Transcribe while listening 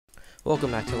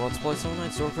Welcome back to Let's Play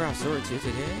SwordCraft Sword 2.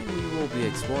 Today we will be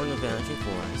exploring the Vanishing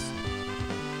Forest.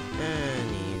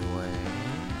 Anyway,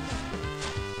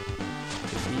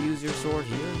 if you use your sword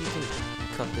here, you can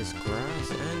cut this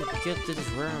grass and get this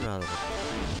ram out of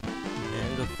it.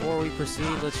 And before we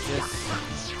proceed, let's just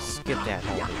skip that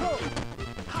hole,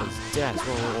 because that's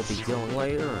where we'll be going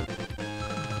later.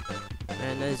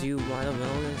 And as you might have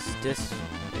noticed, this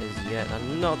is yet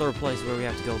another place where we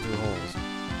have to go through holes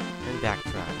and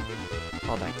backtrack.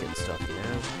 All that good stuff, you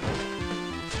know?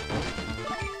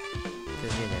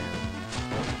 Because, you know,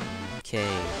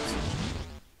 caves.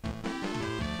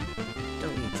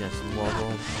 Don't you just love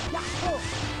them?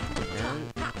 And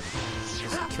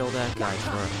just kill that guy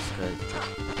first,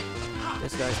 because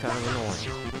this guy's kind of annoying.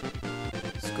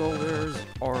 Skull bears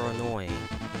are annoying.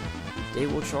 They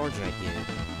will charge at you,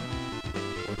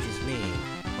 which is mean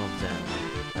of them.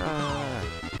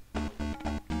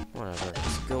 Whatever.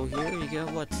 Let's go here, you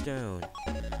get whetstone.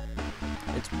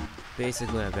 It's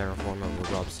basically a better form of a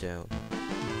rubstone.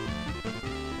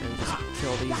 And just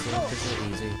kill these things because they're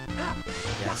easy.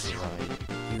 That's right.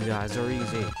 You guys are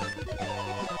easy.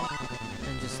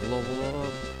 And just level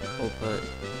up. We'll put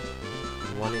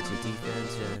one into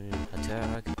defense and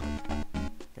attack.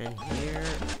 And here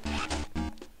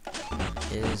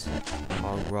is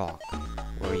a rock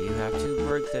where you have to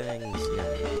break things. No,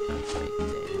 break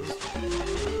things.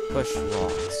 Push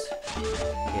rocks.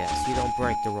 Yes, you don't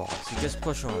break the rocks, you just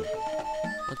push them.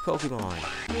 Like Pokemon.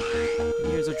 And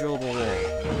here's a drillable wall.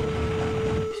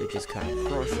 So just kind of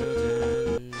crush it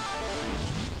and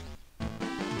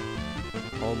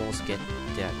almost get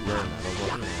that rare metal,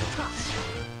 but you know.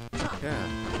 Yeah.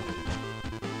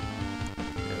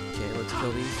 Okay, let's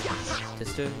kill these.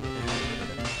 This dude and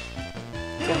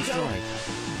Kill Strike.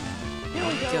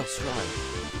 Kill Strike.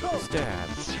 Stab.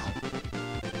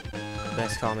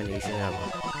 Best combination ever.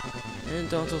 And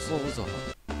Dantos levels up.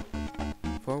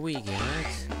 For we get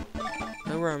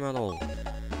the rare metal.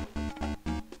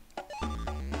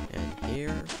 And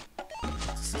here,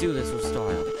 let's do this with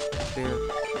style. Spear,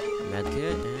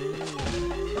 medkit,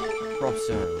 and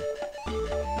rubstone.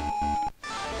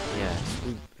 Yes,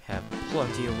 we have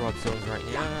plenty of rubstones right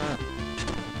now.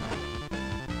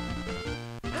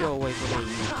 Go away from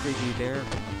me, you creepy bear.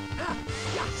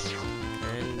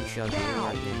 And we shall do it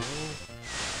right now.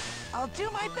 I'll do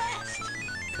my best!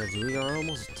 Because we are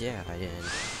almost dead, and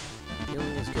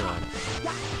healing is good.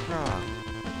 Ah,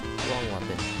 wrong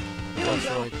weapon. One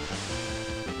strike.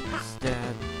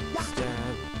 Stab,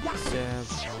 stab, stab.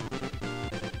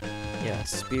 Yeah,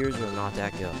 spears are not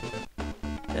that good.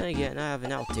 Then again, I have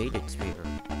an outdated spear.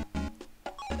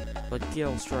 But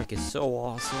Gale Strike is so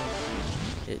awesome,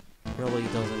 it really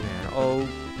doesn't matter. Oh,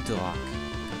 Doc.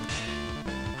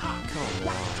 Come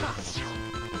on.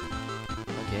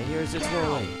 Okay, here's its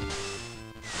rolling.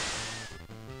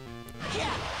 Can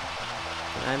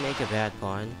I make a bad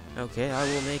pun? Okay, I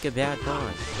will make a bad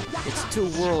pun. It's too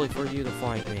whirly for you to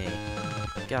fight me.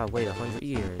 Gotta wait 100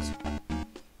 years.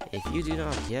 If you do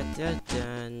not get that,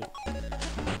 then...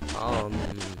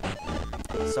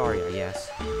 sorry, I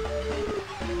guess.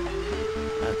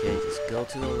 Okay, just go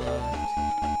to the left.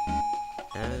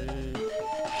 And...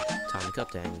 time to cut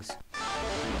things.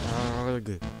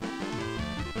 Good.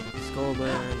 Skull bear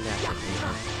and that could be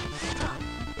it.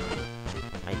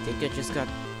 I think I just got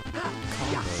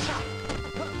comboed.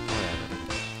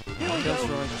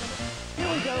 Whatever.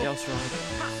 Kill Strike. Kill Strike.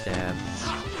 Stab.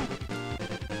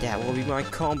 That will be my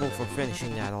combo for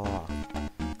finishing that off.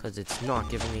 Because it's not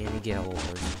giving me any gale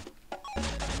orders.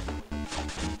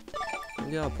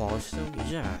 We gotta polish them?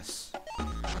 Yes.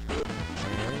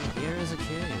 And here is a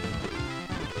cave.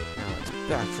 Now let's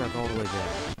backtrack all the way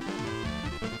back.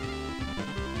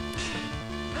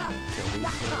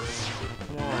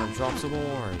 Come on, drop some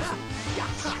ores.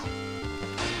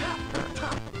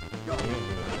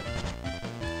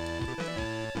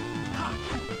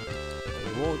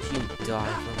 Won't you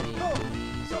die for me,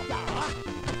 please? Come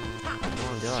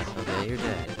on, die. Okay, you're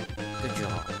dead. Good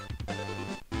job.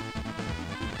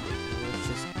 Let's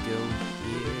just go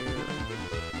here.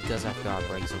 Because I forgot to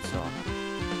break some stuff.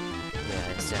 Yeah,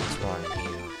 it sounds right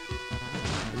here.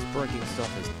 This breaking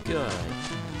stuff is good.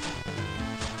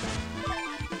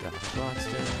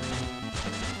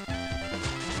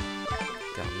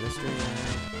 Got mystery egg,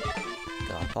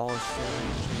 got polish egg,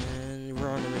 and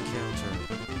random encounter.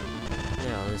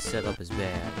 Now this setup is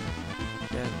bad.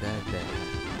 Bad.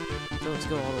 So let's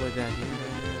go all the way back here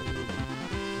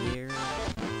and here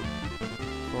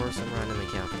for some random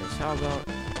encounters. How about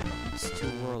it's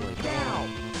too whirly?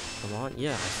 Come on,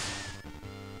 yes.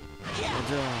 And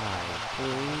die,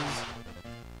 please.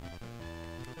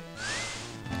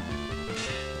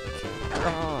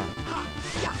 Ah!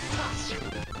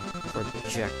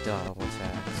 projectile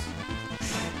attacks.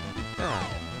 Ah.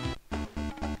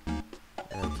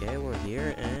 Okay, we're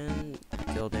here and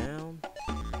go down.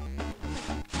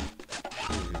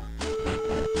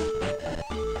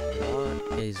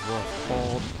 What is with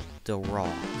all the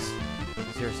rocks?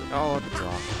 Seriously, oh, the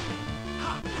dog.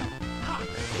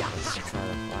 Okay, let's try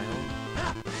to fly on.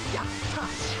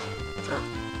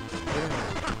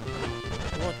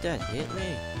 What, that hit me?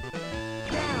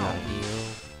 Got heal.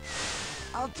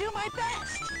 I'll do my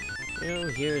best. You know,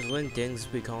 here's when things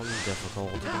become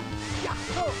difficult.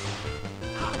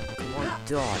 Come on,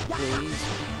 dodge, please.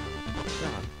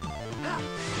 Stop.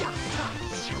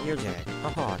 You're dead.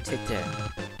 Haha, take that.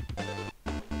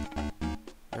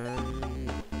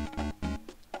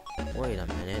 Wait a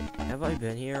minute. Have I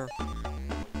been here? What?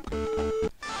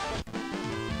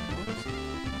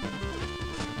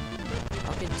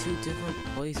 How can two different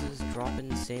places drop in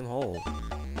the same hole?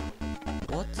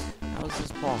 What? How is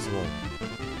this possible?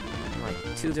 Like,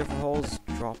 two different holes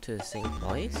drop to the same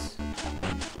place?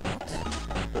 What?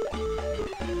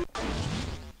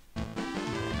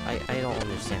 I don't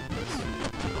understand this.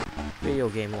 Video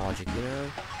game logic, you know?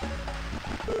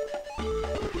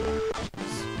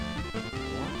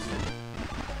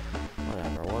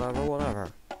 What? Whatever.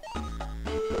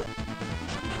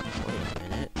 Wait a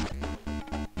minute.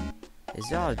 Is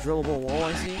that a drillable wall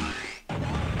I see?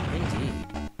 Indeed.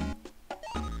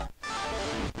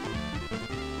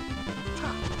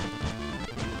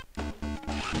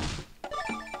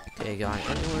 Okay, got an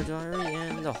Anywhere Diary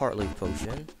and the Heartleaf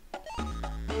Potion.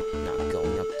 Not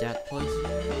going up that place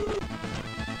yet.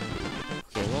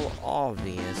 Okay, well,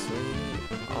 obviously,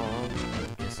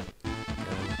 just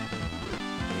go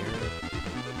here.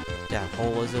 That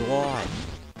hole is a lie.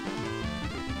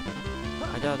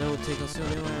 I thought that would take us to a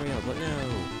new area, but no.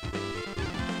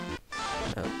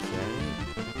 Okay.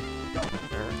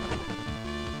 There.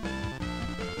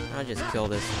 I'll just kill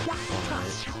this one.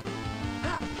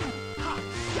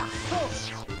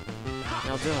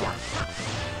 Now die.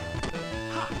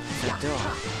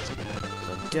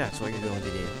 So that's what you're going to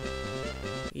do.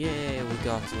 Yay, we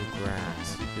got some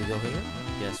grass. Do we go here?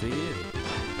 Yes, we do.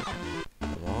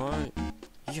 Come on.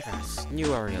 Yes,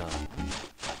 new area.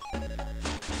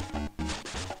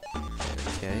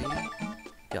 Okay.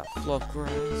 Got fluff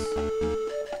grass.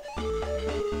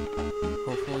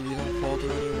 Hopefully we don't fall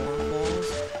through any waterfalls.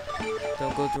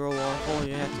 Don't go through a waterfall,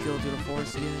 you have to go through the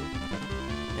forest again.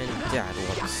 And that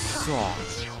looks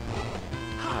soft.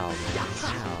 Oh man,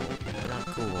 ow. Not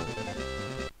cool.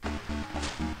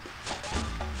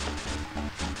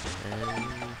 And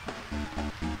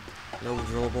no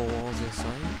drillable walls in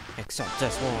sight. Except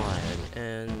this one.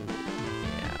 And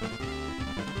yeah.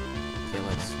 Okay,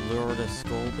 let's lure the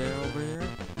skull bear over here.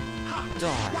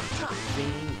 Die,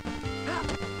 fiend.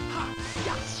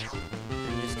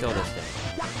 And just kill this thing.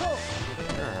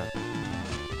 Alright.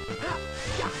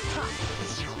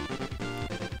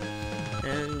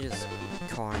 And just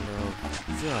kind of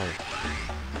jump.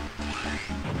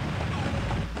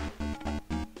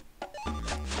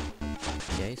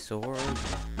 Okay, sword.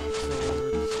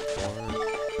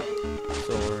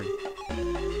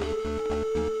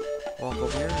 Walk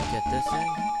over here and get this thing.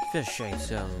 Fish shape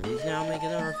so he's now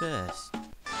making our fist.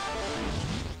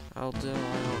 Although I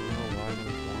don't know why we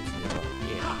want to go.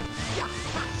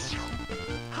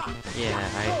 Yeah,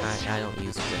 I don't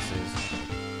use fists.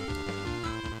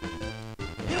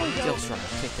 Kill strike,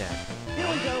 take that. Here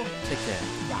we go. Take that.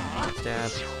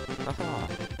 Stab. Haha.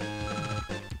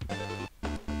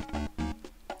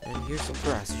 And here's some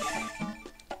grass.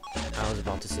 I was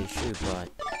about to say shoot, but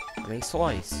I mean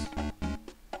slice.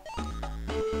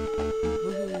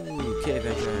 Woohoo! Cave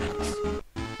entrance.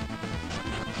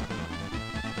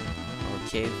 Or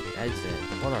cave exit.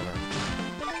 Whatever.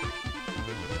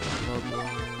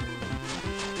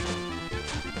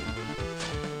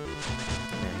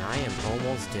 I am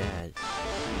almost dead.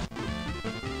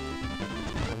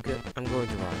 I'm going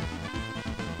to run.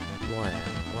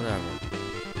 Whatever.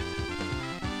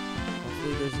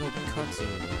 Hopefully there's no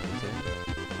cutscenes or anything.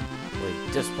 Wait,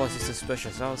 this place is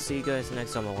suspicious. I'll see you guys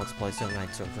next time on Let's Play Some Night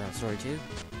SwordCraft Story 2.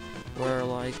 Where,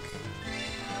 like,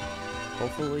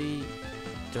 hopefully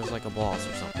there's like a boss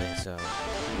or something, so...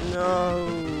 No!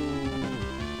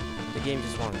 The game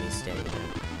just wanted me to stay there.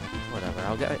 Whatever,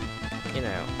 I'll get... You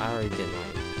know, I already did my...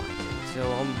 So,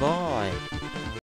 bye!